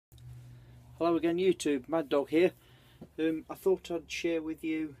Hello again YouTube, Mad Dog here. I thought I'd share with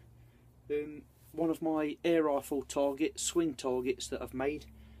you one of my air rifle targets, swing targets that I've made.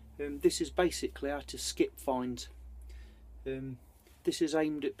 This is basically how to skip finds. This is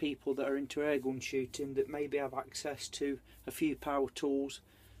aimed at people that are into airgun shooting that maybe have access to a few power tools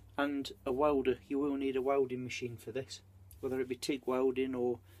and a welder. You will need a welding machine for this, whether it be TIG welding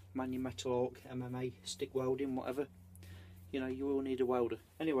or manual metal arc, MMA, stick welding, whatever. You know, you will need a welder.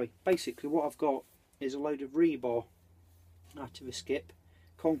 Anyway, basically what I've got is a load of rebar out of a skip,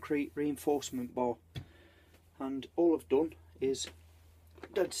 concrete reinforcement bar, and all I've done is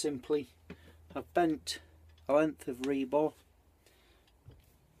dead simply I've bent a length of rebar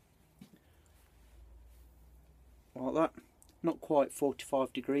like that, not quite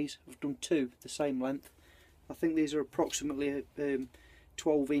 45 degrees. I've done two the same length. I think these are approximately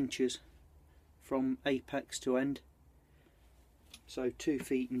 12 inches from apex to end, so 2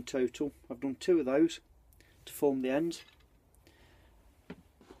 feet in total. I've done two of those to form the ends.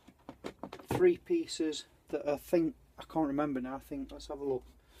 3 pieces that I think, I can't remember now, I think, let's have a look.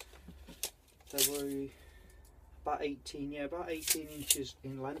 They were about 18 inches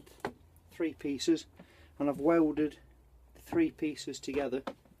in length, 3 pieces, and I've welded the 3 pieces together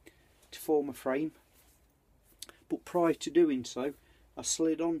to form a frame. But prior to doing so, I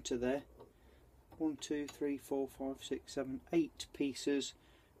slid onto there 1, 2, 3, 4, 5, 6, 7, 8 pieces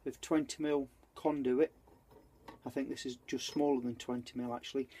of 20mm conduit. I think this is just smaller than 20mm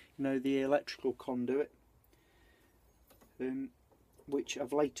actually, you know, the electrical conduit, which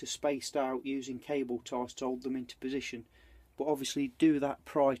I've later spaced out using cable ties to hold them into position. But obviously do that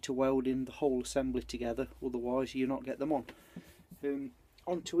prior to welding the whole assembly together, otherwise you'll not get them on.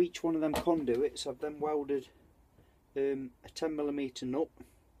 Onto each one of them conduits I've then welded a 10mm nut.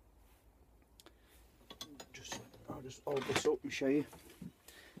 I'll just hold this up and show you.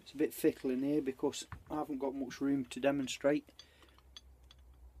 It's a bit fickle in here because I haven't got much room to demonstrate. I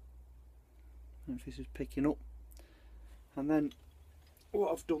don't know if this is picking up. And then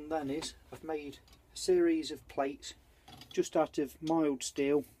what I've done then is I've made a series of plates just out of mild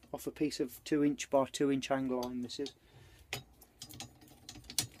steel off a piece of 2" by 2" angle line. This is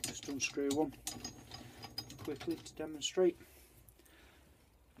just unscrew one quickly to demonstrate,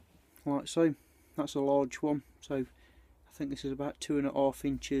 like so. That's a large one, so I think this is about 2.5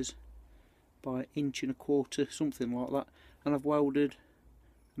 inches by 1.25 inches, something like that. And I've welded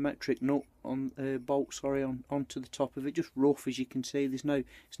a metric nut on bolt, onto the top of it, just rough, as you can see.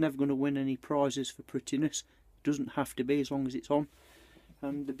 It's never going to win any prizes for prettiness. It doesn't have to be, as long as it's on.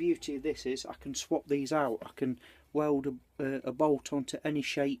 And the beauty of this is I can swap these out. I can weld a bolt onto any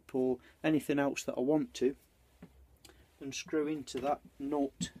shape or anything else that I want to, and screw into that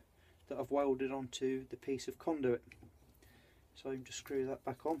nut that I've welded onto the piece of conduit. So I can just screw that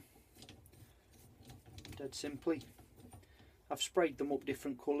back on, dead simply. I've sprayed them up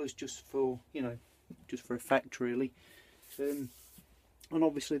different colours just for, you know, just for effect really. And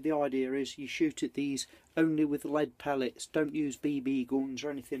obviously the idea is you shoot at these only with lead pellets. Don't use BB guns or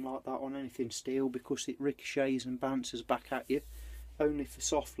anything like that on anything steel, because it ricochets and bounces back at you. Only for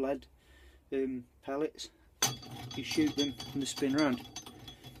soft lead pellets. You shoot them and they spin around.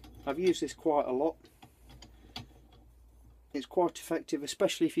 I've used this quite a lot. It's quite effective,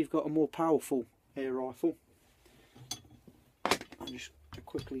 especially if you've got a more powerful air rifle. I'll just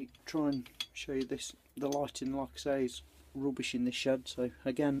quickly try and show you this. The lighting, like I say, is rubbish in this shed, so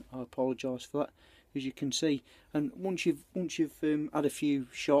again I apologise for that, as you can see. And once you've had a few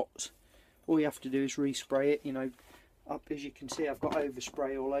shots, all you have to do is respray it. You know, as you can see, I've got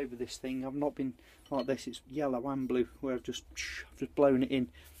overspray all over this thing. I've not been like this. It's yellow and blue where I've just blown it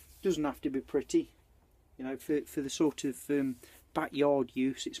in. Doesn't have to be pretty, you know. For the sort of backyard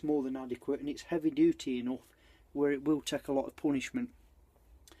use, it's more than adequate, and it's heavy duty enough where it will take a lot of punishment.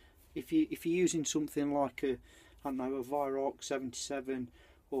 If you're using something like a, I don't know, a Viroc 77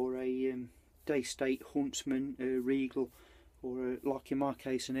 or a Daystate Huntsman, a Regal, or like in my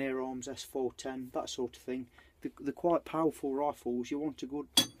case an Air Arms S410, that sort of thing, the quite powerful rifles, you want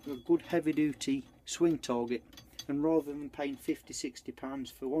a good heavy duty swing target. And rather than paying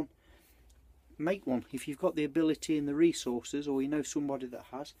 £50–60 for one, make one. If you've got the ability and the resources, or you know somebody that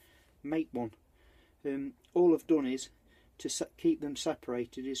has, make one. All I've done is to keep them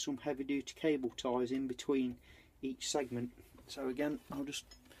separated is some heavy duty cable ties in between each segment. So again, I'll just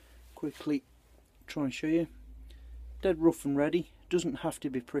quickly try and show you. Dead rough and ready. Doesn't have to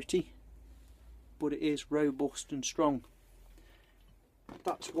be pretty, but it is robust and strong.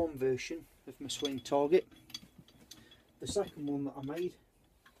 That's one version of my swing target. The second one that I made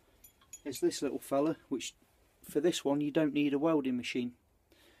is this little fella, which for this one you don't need a welding machine.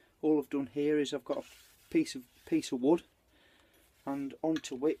 all I've done here is I've got a piece of wood, and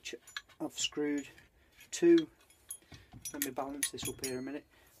onto which I've screwed two, let me balance this up here a minute,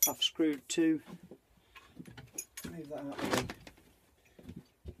 I've screwed two, move that out of the way,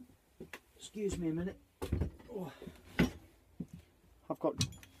 excuse me a minute, oh. I've got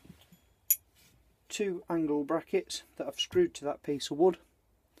two angle brackets that I've screwed to that piece of wood,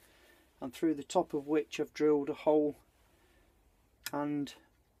 and through the top of which I've drilled a hole and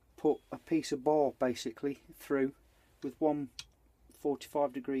put a piece of bar basically through with one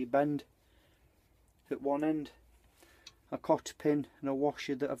 45-degree bend at one end, a cotter pin and a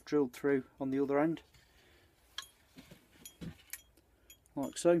washer that I've drilled through on the other end,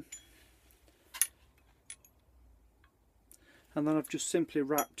 like so. And then I've just simply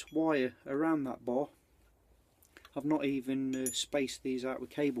wrapped wire around that bar. I've not even spaced these out with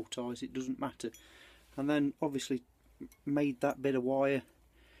cable ties, it doesn't matter. And then obviously made that bit of wire,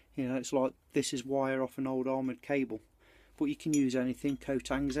 you know, it's like this is wire off an old armoured cable, but you can use anything, coat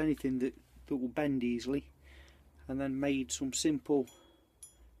hangers, anything that will bend easily. And then made some simple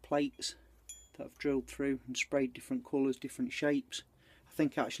plates that I've drilled through and sprayed different colours, different shapes. I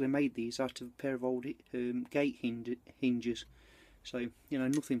think I actually made these out of a pair of old gate hinges. So, you know,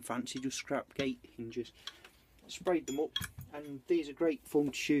 nothing fancy, just scrap gate hinges. Sprayed them up, and these are great fun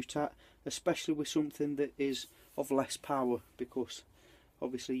to shoot at, especially with something that is of less power, because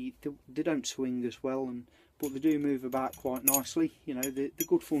obviously they don't swing as well, but they do move about quite nicely. You know, they're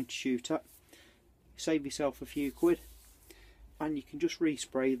good fun to shoot at. Save yourself a few quid, and you can just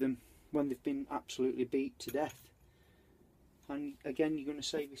respray them when they've been absolutely beat to death. And again, you're going to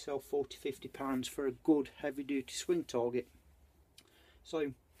save yourself £40–50 for a good heavy duty swing target.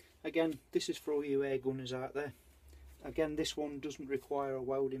 So again, this is for all you air gunners out there. Again, this one doesn't require a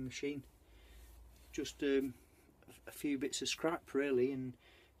welding machine, just a few bits of scrap really, and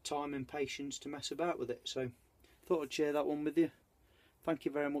time and patience to mess about with it. So thought I'd share that one with you. Thank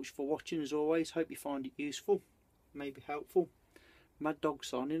you very much for watching as always. Hope you find it useful, maybe helpful. Mad Dog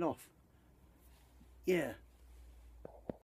signing off. Yeah.